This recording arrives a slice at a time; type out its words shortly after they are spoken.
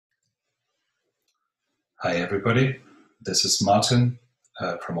Hi everybody, this is Martin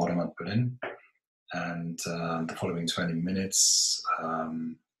from Automat Berlin, and the following 20 minutes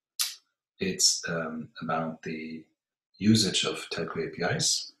it's about the usage of telco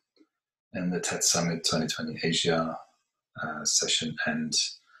APIs in the TED Summit 2020 Asia session, and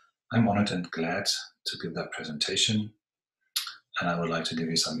I'm honored and glad to give that presentation, and I would like to give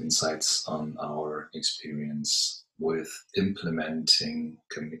you some insights on our experience with implementing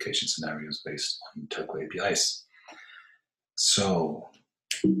communication scenarios based on telco APIs. So,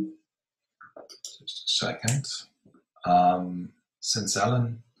 just a second. Since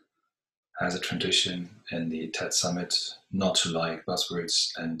Alan has a tradition in the TED Summit not to like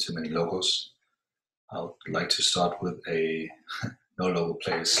buzzwords and too many logos, I would like to start with a no logo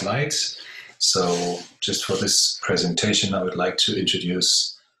player slide. So just for this presentation, I would like to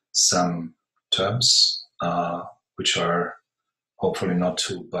introduce some terms which are hopefully not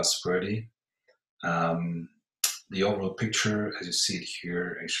too buzzwordy. The overall picture, as you see it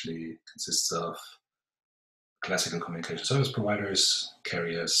here, actually consists of classical communication service providers,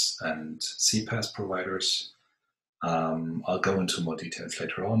 carriers, and CPaaS providers. I'll go into more details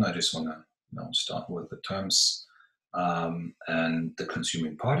later on. I just want to start with the terms and the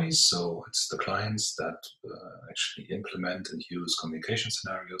consuming parties. So it's the clients that actually implement and use communication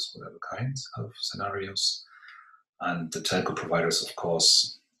scenarios, whatever kinds of scenarios. And the telco providers, of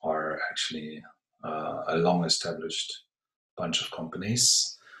course, are actually a long-established bunch of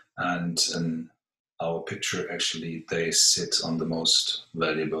companies. And in our picture, actually, they sit on the most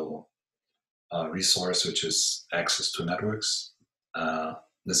valuable resource, which is access to networks.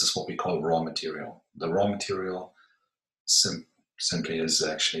 This is what we call raw material. The raw material simply is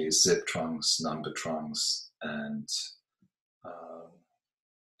actually zip trunks, number trunks, and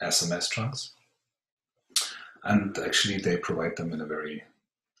SMS trunks. And actually, they provide them in a very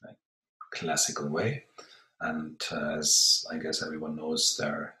classical way. And as I guess everyone knows,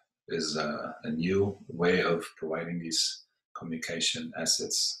 there is a new way of providing these communication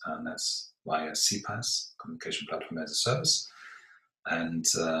assets, and that's via CPaaS, Communication Platform as a Service. And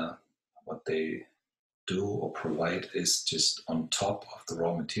what they do or provide is just on top of the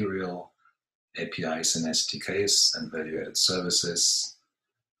raw material, APIs and SDKs and value-added services,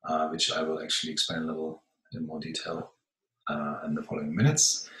 which I will actually explain a little in more detail in the following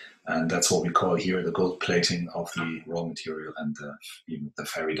minutes. And that's what we call here the gold plating of the raw material and the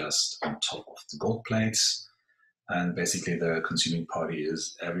fairy dust on top of the gold plates. And basically the consuming party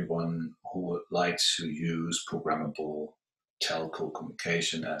is everyone who would like to use programmable telco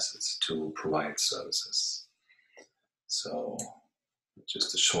communication assets to provide services. So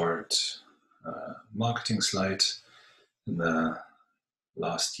just a short marketing slide. In the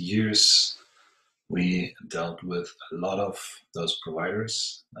last years, we dealt with a lot of those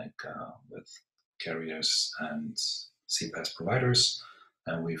providers, like with carriers and CPaaS providers,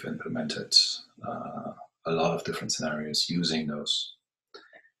 and we've implemented a lot of different scenarios using those.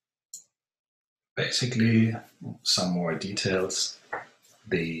 Basically, some more details.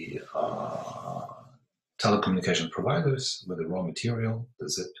 The telecommunication providers with the raw material, the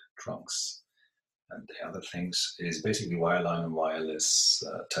zip trunks, and the other things is basically wireline and wireless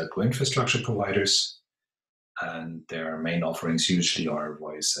telco infrastructure providers, and their main offerings usually are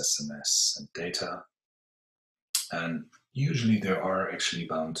voice, SMS, and data. And usually they are actually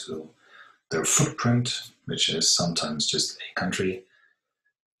bound to their footprint, which is sometimes just a country.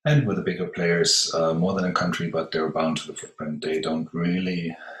 And with the bigger players, more than a country, but they're bound to the footprint. They don't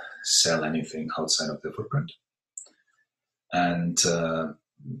really sell anything outside of their footprint. And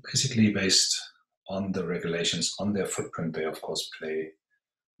basically based on the regulations on their footprint, they of course play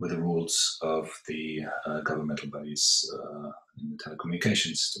with the rules of the governmental bodies in the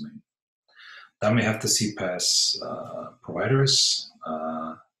telecommunications domain. Then we have the CPaaS providers.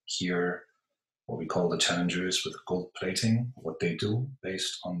 Here, what we call the challengers with gold plating. What they do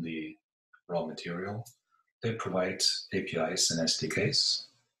based on the raw material, they provide APIs and SDKs.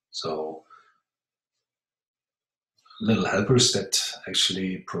 So little helpers that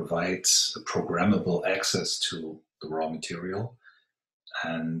actually provide programmable access to the raw material.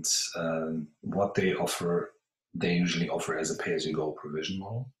 And what they offer, they usually offer as a pay-as-you-go provision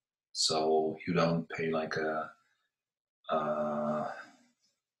model. So you don't pay like a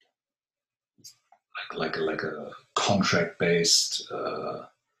contract-based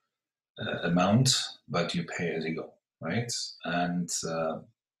amount, but you pay as you go, right? And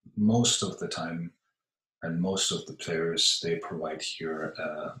most of the time, and most of the players, they provide here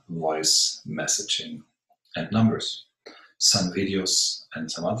voice messaging and numbers, some videos and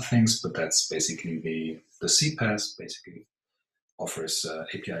some other things, but that's basically the CPaaS basically offers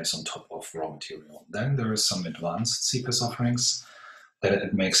APIs on top of raw material. Then there are some advanced CPaaS offerings that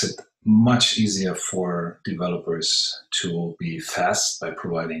it makes it much easier for developers to be fast by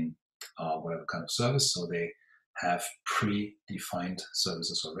providing whatever kind of service. So they have pre-defined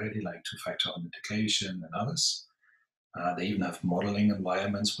services already, like two-factor authentication and others. They even have modeling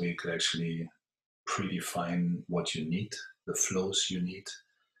environments where you could actually predefine what you need, the flows you need,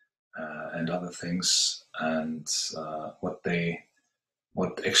 and other things. And what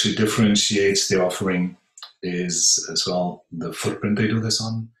actually differentiates their offering is as well the footprint they do this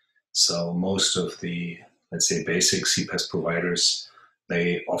on. So most of the, let's say, basic CPaaS providers,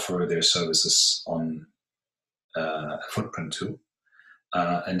 they offer their services on a footprint too.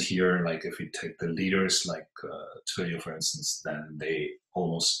 And here, like if we take the leaders like Twilio, for instance, then they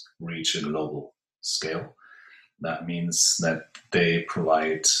almost reach a global scale. That means that they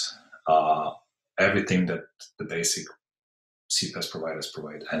provide everything that the basic CPaaS providers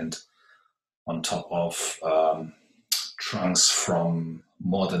provide, and on top of trunks from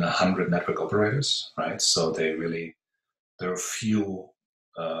more than 100 network operators, right? So there are few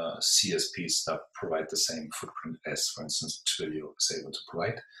CSPs that provide the same footprint as, for instance, Twilio is able to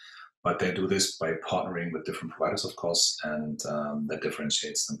provide. But they do this by partnering with different providers, of course, and that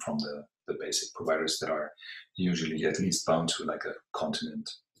differentiates them from the basic providers that are usually at least bound to like a continent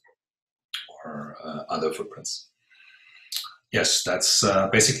or other footprints. Yes, that's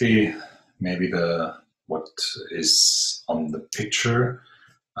basically maybe what is on the picture.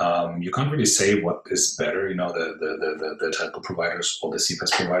 You can't really say what is better. You know, the telco providers or the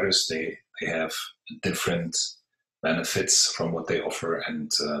CPaaS providers, they have different benefits from what they offer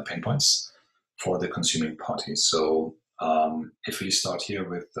and pain points for the consuming party. So if we start here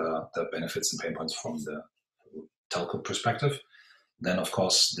with the benefits and pain points from the telco perspective, then of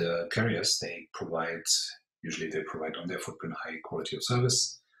course the carriers, usually they provide on their footprint high quality of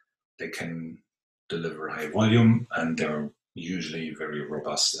service. They can deliver high volume, and they're usually very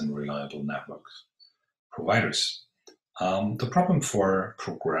robust and reliable network providers. The problem for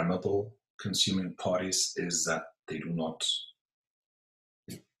programmable consuming parties is that they do not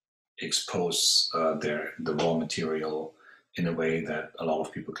expose the raw material in a way that a lot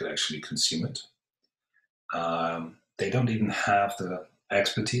of people could actually consume it. They don't even have the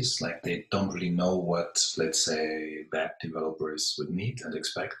expertise, like they don't really know what, let's say, web developers would need and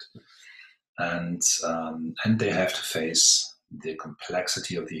expect. And they have to face the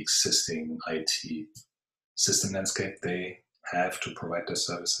complexity of the existing IT system landscape they have to provide their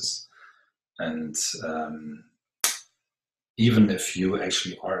services. And even if you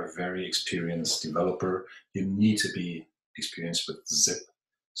actually are a very experienced developer, you need to be experienced with Zip,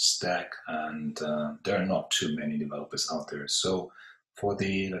 Stack, and there are not too many developers out there. So for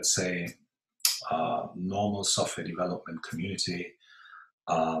the, let's say, normal software development community,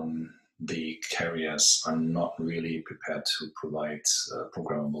 the carriers are not really prepared to provide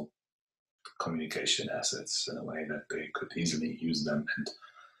programmable communication assets in a way that they could easily use them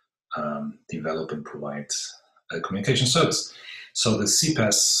and develop and provide a communication service. So the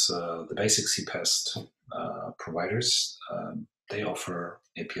CPaaS, the basic CPaaS providers, they offer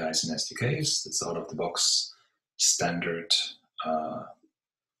APIs and SDKs. It's out of the box standard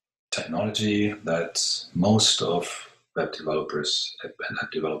technology that most of web developers and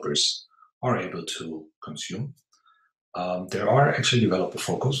app developers are able to consume. There are actually developer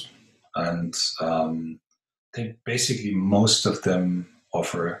focused, and they basically, most of them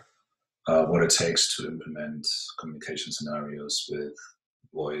offer what it takes to implement communication scenarios with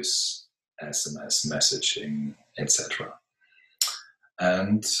voice, SMS, messaging, etc.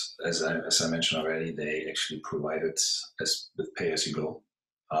 And as I mentioned already, they actually provide it with pay-as-you-go,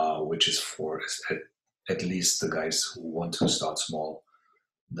 which is for at least the guys who want to start small,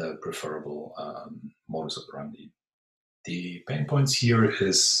 the preferable modus operandi. The pain points here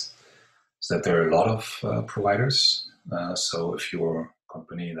is that there are a lot of providers. So if you're a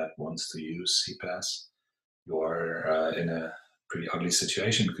company that wants to use CPaaS, you're in a pretty ugly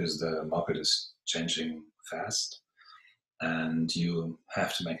situation because the market is changing fast, and you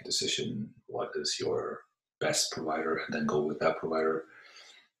have to make a decision what is your best provider and then go with that provider.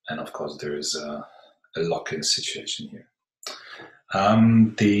 And of course, there is a lock-in situation here.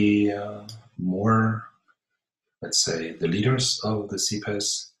 The more, let's say, the leaders of the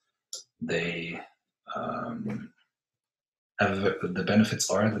CPaaS, they have the benefits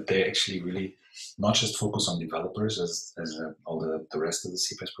are that they actually really not just focus on developers as all the rest of the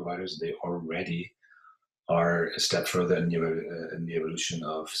CPaaS providers. They already are a step further in the evolution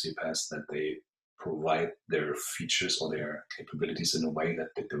of CPaaS, that they provide their features or their capabilities in a way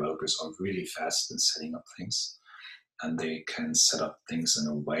that the developers are really fast in setting up things. and they can set up things in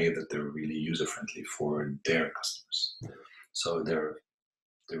a way that they're really user-friendly for their customers. So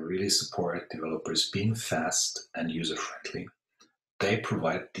they really support developers being fast and user-friendly. They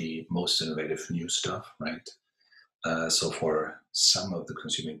provide the most innovative new stuff, right? So for some of the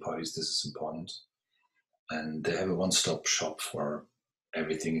consuming parties, this is important. And they have a one-stop shop for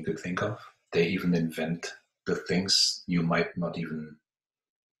everything you could think of. They even invent the things you might not even,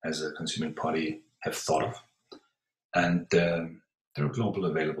 as a consuming party, have thought of. And they're global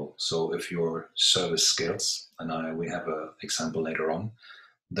available. So if your service scales, and we have an example later on,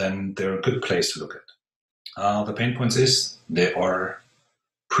 then they're a good place to look at. The pain points is they are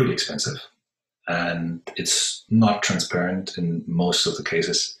pretty expensive, and it's not transparent in most of the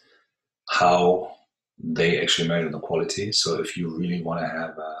cases how they actually measure the quality. So if you really want to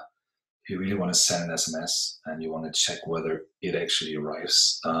have if you really want to send an SMS and you want to check whether it actually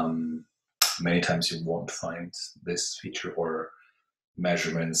arrives, many times you won't find this feature or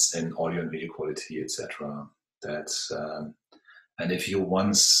measurements in audio and video quality, etc. That's and if you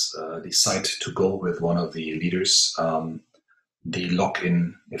once decide to go with one of the leaders, the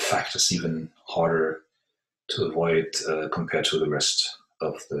lock-in effect is even harder to avoid compared to the rest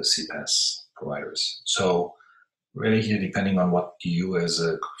of the CPaaS providers. So really here, depending on what you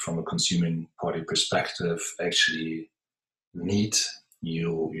from a consuming party perspective actually need,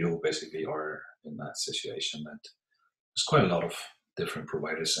 you basically are in that situation that there's quite a lot of different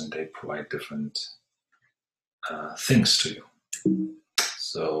providers and they provide different things to you.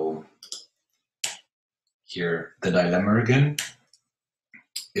 So here, the dilemma again.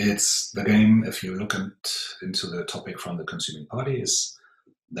 It's the game, if you look into the topic from the consuming party, is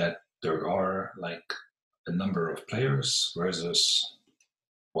that there are like a number of players versus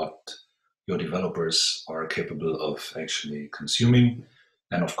what your developers are capable of actually consuming.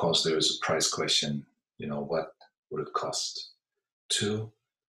 And of course, there is a price question, what would it cost to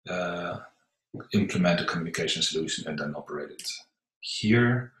implement a communication solution and then operate it.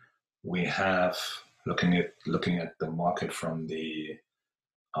 Here we have looking at the market from the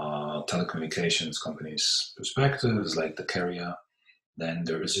telecommunications companies' perspectives, like the carrier. Then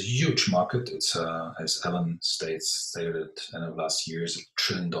there is a huge market. It's as Alan stated at the end of last year, is $1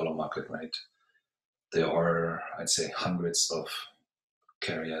 trillion market, right? There are, I'd say, hundreds of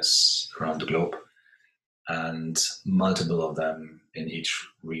carriers around the globe, and multiple of them in each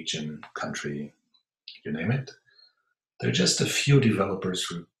region, country, you name it. There are just a few developers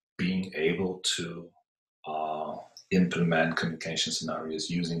who are being able to implement communication scenarios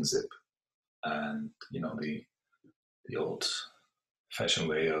using Zip, and the old-fashioned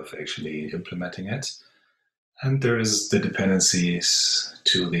way of actually implementing it. And there is the dependencies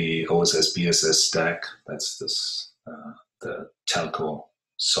to the OSS BSS stack. That's the telco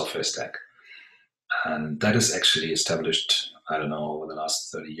software stack. And that is actually established, I don't know, over the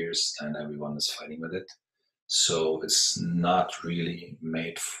last 30 years, and everyone is fighting with it. So it's not really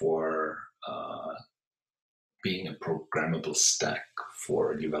made for being a programmable stack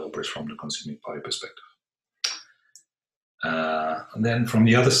for developers from the consuming party perspective. And then from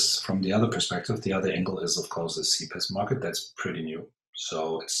the other perspective, the other angle is, of course, the CPaaS market. That's pretty new.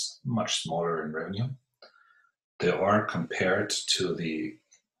 So it's much smaller in revenue. There are, compared to the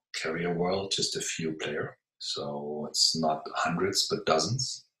carrier world, just a few players. So it's not hundreds, but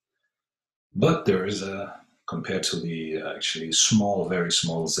dozens. But there is compared to the actually very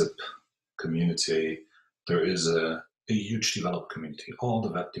small Zip community, there is a huge developed community. All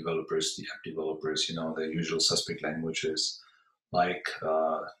the web developers, the app developers, the usual suspect languages like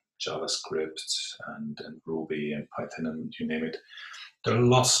JavaScript and Ruby and Python and you name it. There are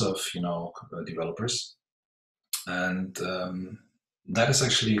lots of developers, and that is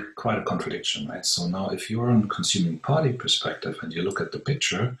actually quite a contradiction, right? So now, if you're on consuming party perspective and you look at the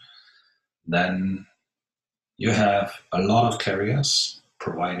picture, then you have a lot of carriers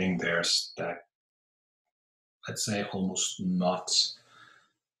providing their stack, let's say, almost not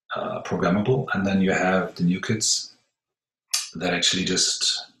programmable. And then you have the new kids that actually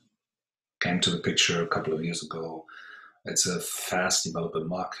just came to the picture a couple of years ago. It's a fast development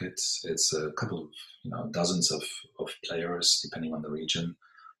market. It's a couple of dozens of players, depending on the region,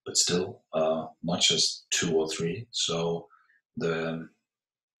 but still not just 2 or 3. So the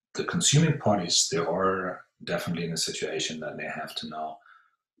consuming parties, they are definitely in a situation that they have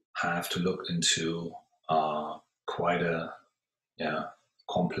to look into quite a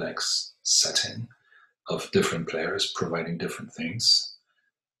complex setting of different players providing different things.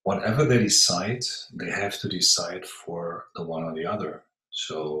 Whatever they decide, they have to decide for the one or the other.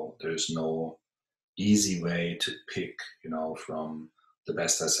 So there's no easy way to pick, from the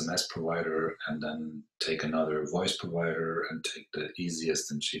best SMS provider, and then take another voice provider, and take the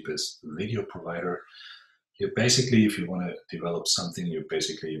easiest and cheapest video provider. You basically, if you want to develop something, you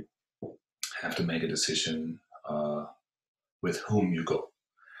basically have to make a decision with whom you go.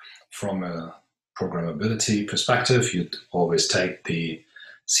 From a programmability perspective, you'd always take the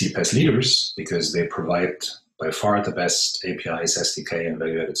CPaaS leaders because they provide by far the best APIs, SDK, and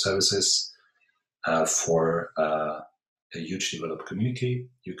value-added services for a huge developer community.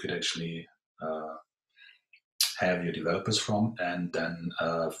 You could actually have your developers from, and then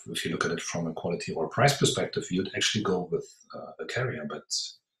if you look at it from a quality or price perspective, you'd actually go with a carrier, but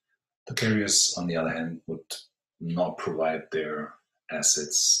the carriers, on the other hand, would not provide their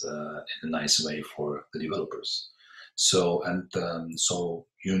assets in a nice way for the developers. So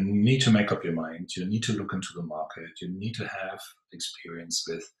you need to make up your mind. You need to look into the market. You need to have experience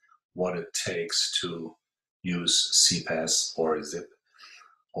with what it takes to use CPaaS or ZIP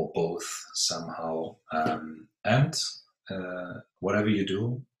or both somehow. And whatever you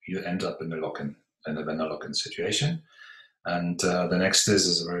do, you end up in a lock-in, in a vendor lock-in situation. And the next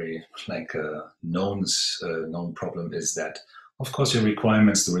is a very known problem is that, of course, your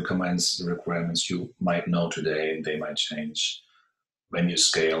requirements, the requirements you might know today, they might change when you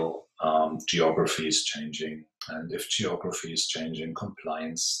scale. Geography is changing, and if geography is changing,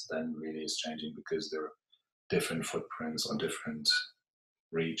 compliance then really is changing, because there are different footprints or different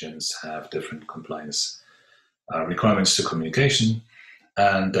regions have different compliance requirements to communication,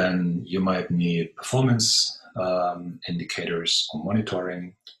 and then you might need performance indicators or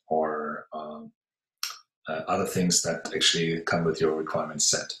monitoring or other things that actually come with your requirement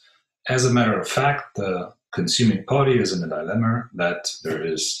set. As a matter of fact, the consuming party is in a dilemma that there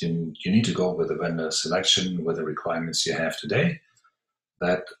is, you need to go with a vendor selection with the requirements you have today.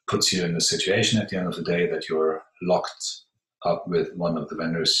 That puts you in a situation at the end of the day that you're locked up with one of the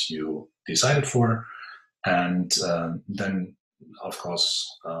vendors you decided for, and then of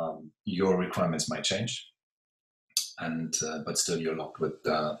course your requirements might change, and but still you're locked with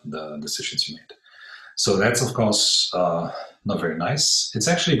the decisions you made. So that's of course not very nice. It's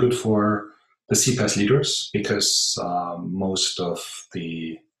actually good for the CPaaS leaders, because most of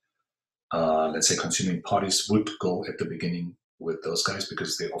the let's say consuming parties would go at the beginning with those guys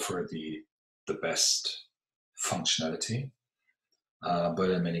because they offer the best functionality.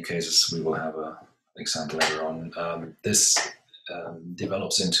 But in many cases, we will have an example later on. This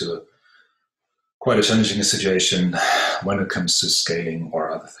develops into quite a challenging situation when it comes to scaling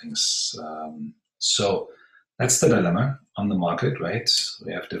or other things. So that's the dilemma on the market, right?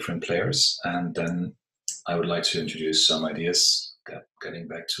 We have different players, and then I would like to introduce some ideas, getting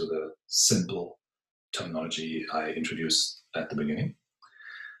back to the simple terminology I introduced at the beginning.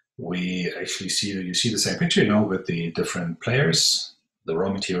 We actually you see the same picture, with the different players, the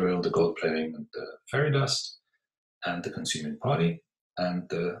raw material, the gold plating, and the fairy dust, and the consuming party. And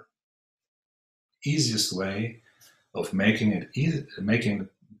the easiest way of making it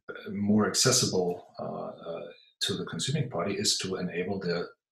more accessible to the consuming party is to enable the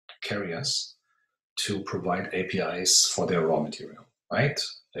carriers to provide APIs for their raw material, right?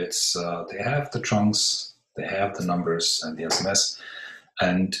 It's they have the trunks, they have the numbers and the SMS,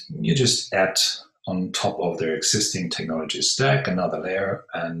 and you just add on top of their existing technology stack another layer,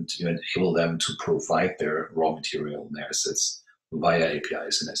 and you enable them to provide their raw material and their assets via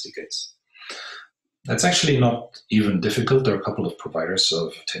APIs and SDKs. That's actually not even difficult. There are a couple of providers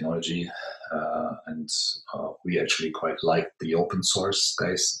of technology, and we actually quite like the open source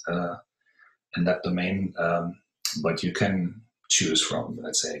guys in that domain, but you can choose from,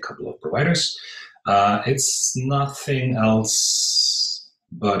 let's say, a couple of providers. It's nothing else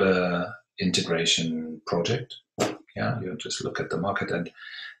but a integration project. Yeah, you just look at the market and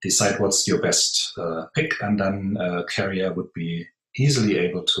decide what's your best pick, and then a carrier would be easily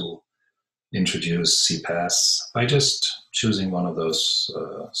able to introduce CPaaS by just choosing one of those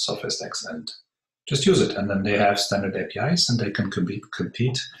software stacks and just use it. And then they have standard APIs, and they can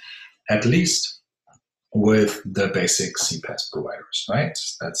compete at least with the basic CPaaS providers, right?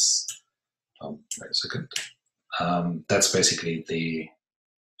 That's wait a second. That's basically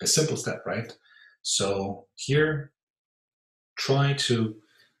a simple step, right? So here, try to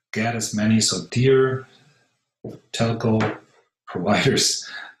get as many, so dear telco providers,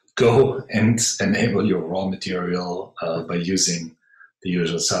 go and enable your raw material by using the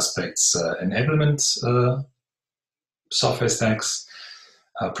usual suspects enablement software stacks,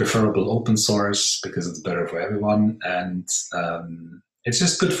 preferable open source because it's better for everyone, and it's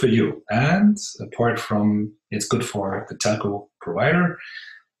just good for you. And apart from it's good for the telco provider,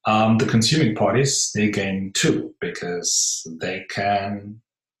 The consuming parties, they gain too, because they can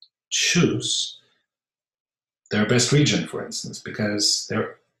choose their best region, for instance, because there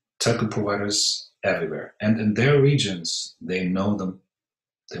are telco providers everywhere. And in their regions, they know them,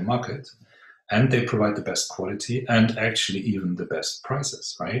 their market, and they provide the best quality and actually even the best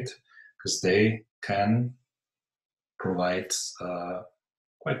prices, right? Because they can provide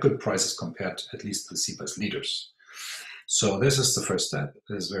quite good prices compared to at least the CPaaS leaders. So this is the first step.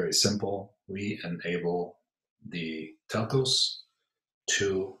 It is very simple. We enable the telcos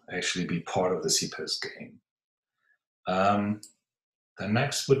to actually be part of the CPaaS game. The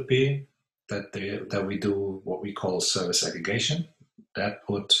next would be that we do what we call service aggregation. That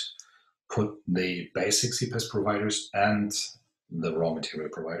would put the basic CPaaS providers and the raw material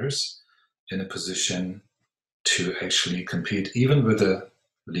providers in a position to actually compete even with the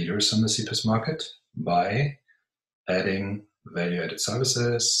leaders in the CPaaS market by adding value-added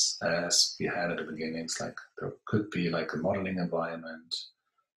services, as we had at the beginnings. Like there could be like a modeling environment.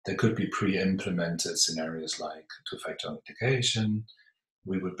 There could be pre-implemented scenarios like two-factor authentication.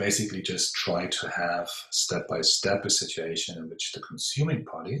 We would basically just try to have step-by-step a situation in which the consuming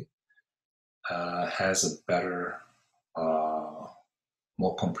party has a better,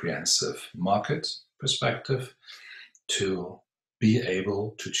 more comprehensive market perspective to be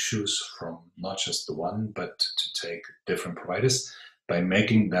able to choose from not just the one, but to take different providers by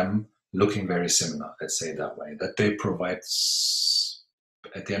making them looking very similar, let's say that way, that they provide,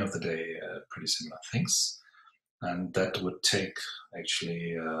 at the end of the day, pretty similar things. And that would take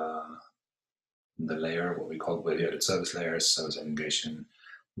actually the layer, what we call value-added service layers, service aggregation,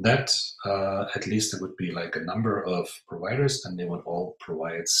 that at least it would be like a number of providers and they would all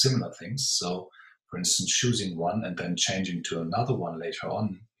provide similar things. So for instance, choosing one and then changing to another one later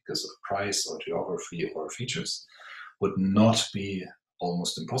on because of price or geography or features would not be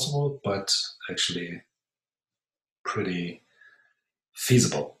almost impossible, but actually pretty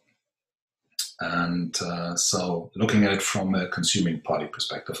feasible. And so looking at it from a consuming party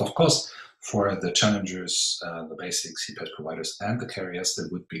perspective, of course, for the challengers, the basic CPaaS providers and the carriers,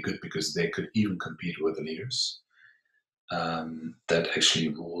 that would be good because they could even compete with the leaders that actually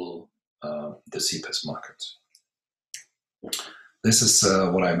rule the CPaaS market. This is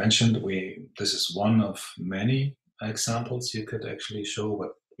what I mentioned. This is one of many examples you could actually show,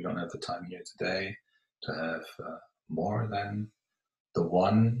 but we don't have the time here today to have more than the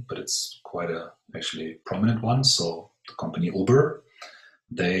one, but it's quite a actually prominent one. So the company Uber,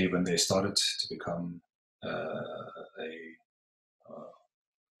 when they started to become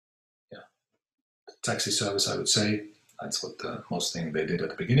taxi service, I would say, that's what the most thing they did at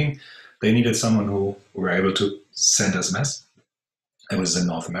the beginning. They needed someone who were able to send SMS. It was in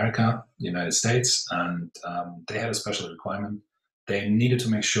North America, United States, and they had a special requirement. They needed to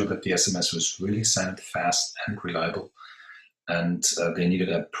make sure that the SMS was really sent fast and reliable, and they needed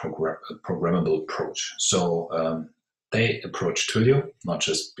a programmable approach. So they approached Twilio, not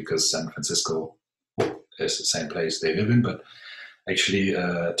just because San Francisco is the same place they live in, but actually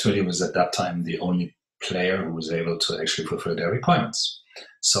Twilio was at that time the only player who was able to actually fulfill their requirements.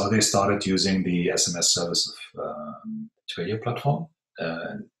 So they started using the SMS service of Twilio platform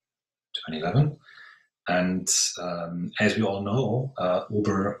in 2011. And as we all know,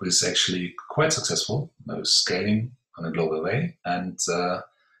 Uber was actually quite successful. It was scaling on a global way. And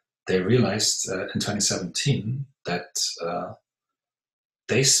they realized in 2017 that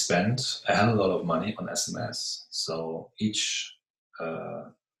they spent a hell of a lot of money on SMS. So each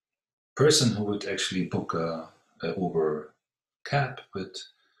person who would actually book a Uber cab would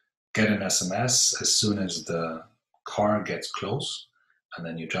get an SMS as soon as the car gets close, and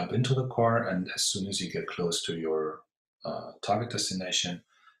then you jump into the car, and as soon as you get close to your target destination,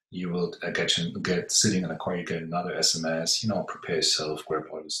 you will get sitting in the car, you get another SMS, prepare yourself, grab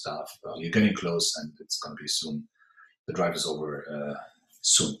all the stuff, you're getting close and it's going to be soon, the drive is over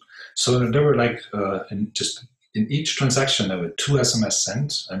soon. So there were like, in each transaction, there were 2 SMS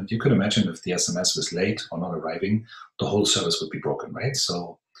sent, and you could imagine if the SMS was late or not arriving, the whole service would be broken, right?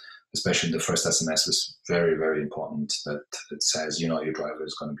 So especially the first SMS is very, very important that it says, your driver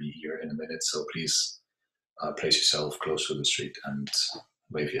is going to be here in a minute, so please place yourself close to the street and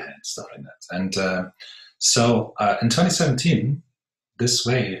wave your hand, stuff like that. And so in 2017, this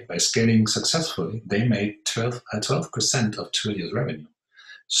way, by scaling successfully, they made 12% of Twilio's revenue.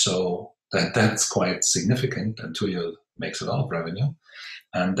 So that's quite significant, and Twilio makes a lot of revenue.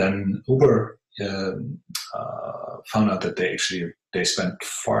 And then Uber found out that they spent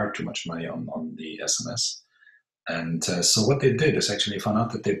far too much money on the SMS. And so what they did is actually found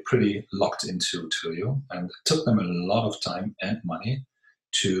out that they're pretty locked into Twilio, and it took them a lot of time and money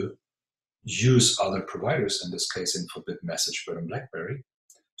to use other providers, in this case Infobit, MessageBird, and BlackBerry.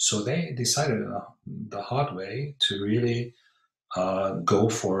 So they decided the hard way to really go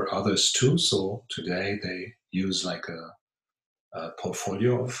for others too. So today they use like a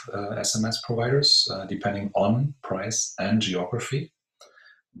portfolio of SMS providers, depending on price and geography,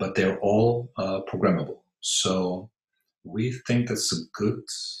 but they're all programmable. So we think that's a good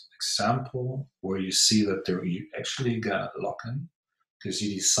example where you see that there you actually got a lock-in because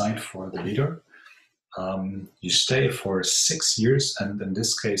you decide for the leader. You stay for 6 years, and in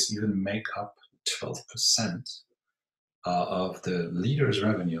this case even make up 12% of the leader's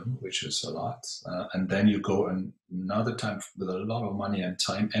revenue, which is a lot. And then you go another time with a lot of money and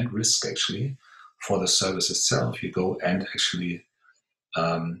time and risk actually for the service itself. You go and actually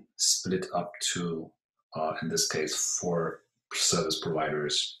split up to, in this case, 4 service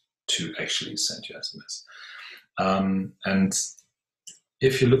providers to actually send you SMS. And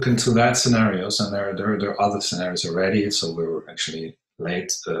if you look into that scenarios, and there are other scenarios already, so we're actually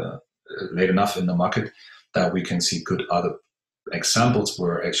late enough in the market that we can see good other examples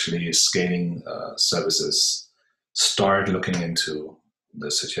where actually scaling services start looking into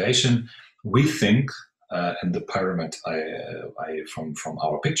the situation. We think in the pyramid from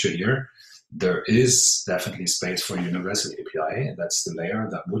our picture here, there is definitely space for universal API. That's the layer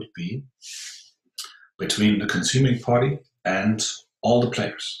that would be between the consuming party and all the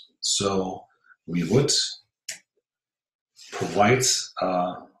players. So we would provide,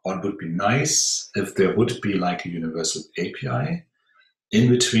 or it would be nice if there would be like a universal API in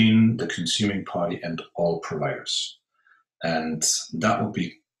between the consuming party and all providers. And that would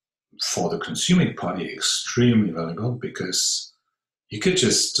be for the consuming party extremely valuable, because you could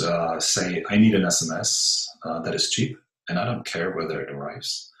just say, I need an SMS that is cheap, and I don't care whether it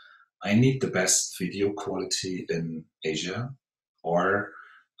arrives. I need the best video quality in Asia, or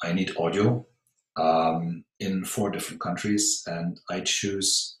I need audio in 4 different countries, and I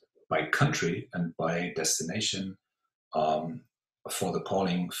choose by country and by destination for the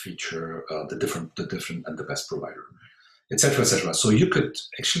calling feature the different and the best provider, etc., etc. So you could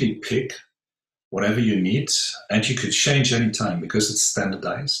actually pick whatever you need, and you could change anytime because it's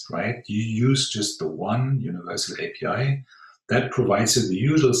standardized, right? You use just the one universal API that provides you the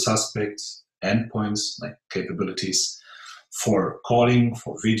usual suspect endpoints, like capabilities for calling,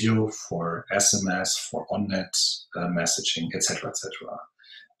 for video, for SMS, for on-net messaging, etc., etc.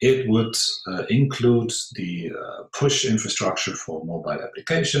 It would include the push infrastructure for mobile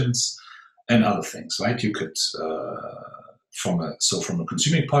applications and other things, right? You could, from a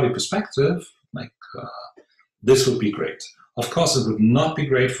consuming party perspective, like this would be great. Of course, it would not be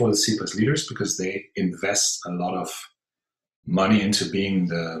great for the CPaaS leaders because they invest a lot of money into being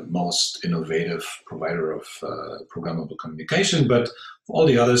the most innovative provider of programmable communication. But for all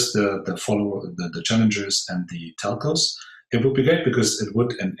the others, the challengers and the telcos, it would be great because it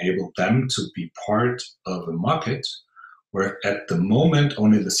would enable them to be part of a market where at the moment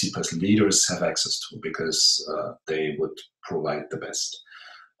only the CPaaS leaders have access to, because they would provide the best.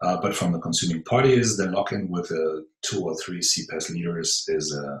 But from the consuming parties, the lock-in with 2 or 3 CPaaS leaders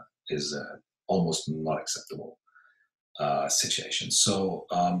is almost not acceptable situation. So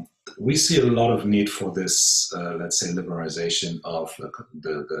we see a lot of need for this, let's say, liberalization of the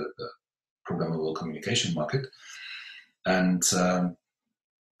programmable communication market, and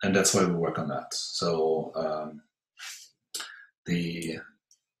that's why we work on that. So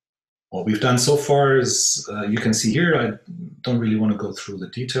what we've done so far is, you can see here, I don't really want to go through the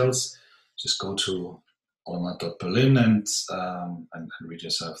details. Just go to automat.berlin and read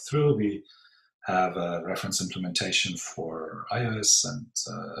yourself through. We have a reference implementation for iOS and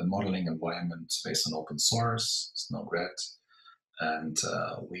a modeling environment based on open source, Snowgret. And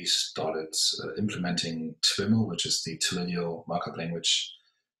we started implementing Twiml, which is the Twilio markup language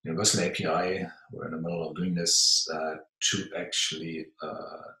universal API. We're in the middle of doing this to actually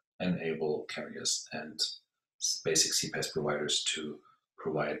enable carriers and basic CPaaS providers to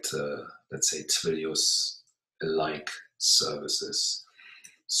provide, let's say, Twilio's like services.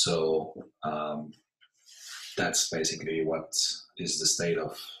 So that's basically what is the state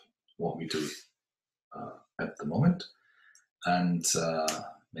of what we do at the moment. And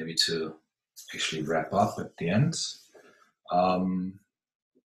maybe to actually wrap up at the end,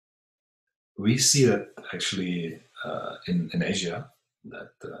 we see that actually in Asia,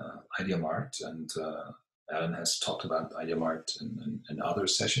 that IdeaMart, and Alan has talked about IdeaMart in other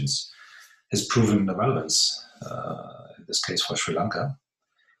sessions, has proven the relevance, in this case for Sri Lanka.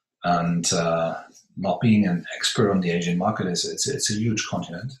 And not being an expert on the Asian market, it's a huge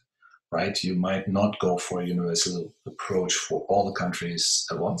continent. right? You might not go for a universal approach for all the countries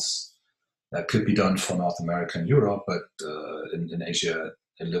at once. That could be done for North America and Europe, but in Asia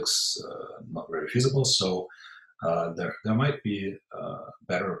it looks not very feasible. So there might be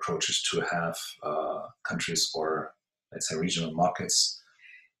better approaches to have countries or, let's say, regional markets,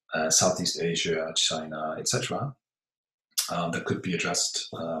 Southeast Asia, China, etc. That could be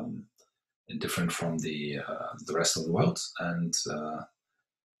addressed different from the rest of the world, and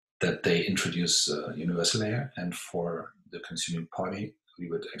that they introduce a universal layer. And for the consuming party, we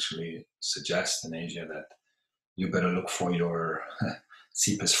would actually suggest in Asia that you better look for your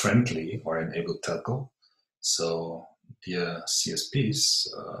CPaaS friendly or enabled telco. So dear CSPs,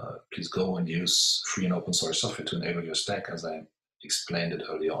 please go and use free and open source software to enable your stack, as I explained it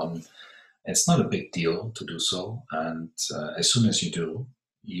earlier on. It's not a big deal to do so, and as soon as you do,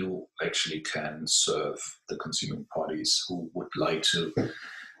 you actually can serve the consuming parties who would like to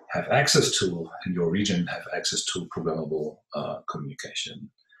have access to, in your region, have access to programmable communication.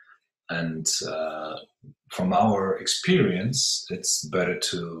 And from our experience, it's better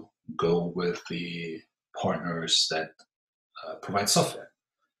to go with the partners that provide software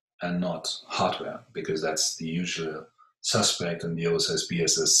and not hardware, because that's the usual suspect in the OSS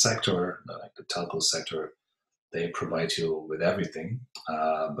BSS sector, like the telco sector. They provide you with everything,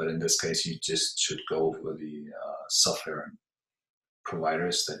 but in this case, you just should go for the software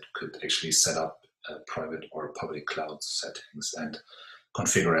providers that could actually set up private or public cloud settings and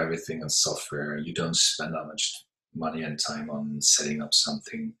configure everything in software. You don't spend that much money and time on setting up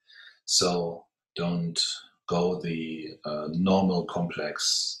something. So don't go the normal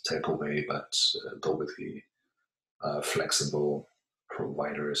complex telco way, but go with the flexible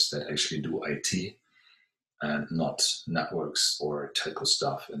providers that actually do IT and not networks or telco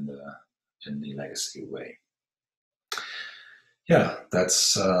stuff in the legacy way. Yeah,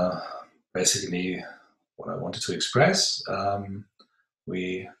 that's basically what I wanted to express.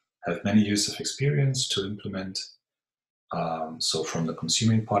 We have many years of experience to implement. So from the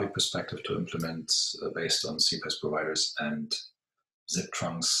consuming party perspective, to implement based on CPaaS providers and zip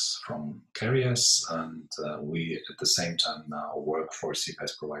trunks from carriers, and we at the same time now work for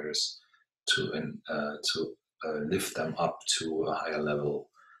CPaaS providers to lift them up to a higher level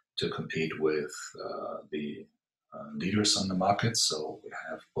to compete with the leaders on the market. So we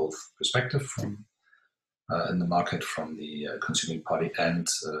have both perspective from in the market from the consuming party and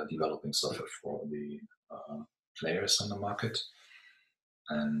developing software for the players on the market.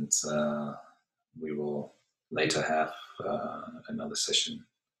 And we will later have another session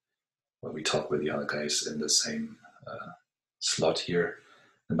where we talk with the other guys in the same slot here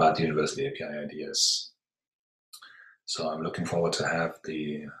about the universal API ideas. So I'm looking forward to have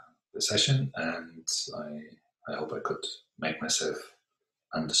the session, and I hope I could make myself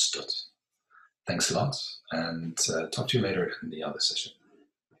understood. Thanks a lot, and talk to you later in the other session.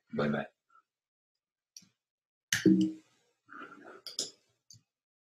 Bye-bye.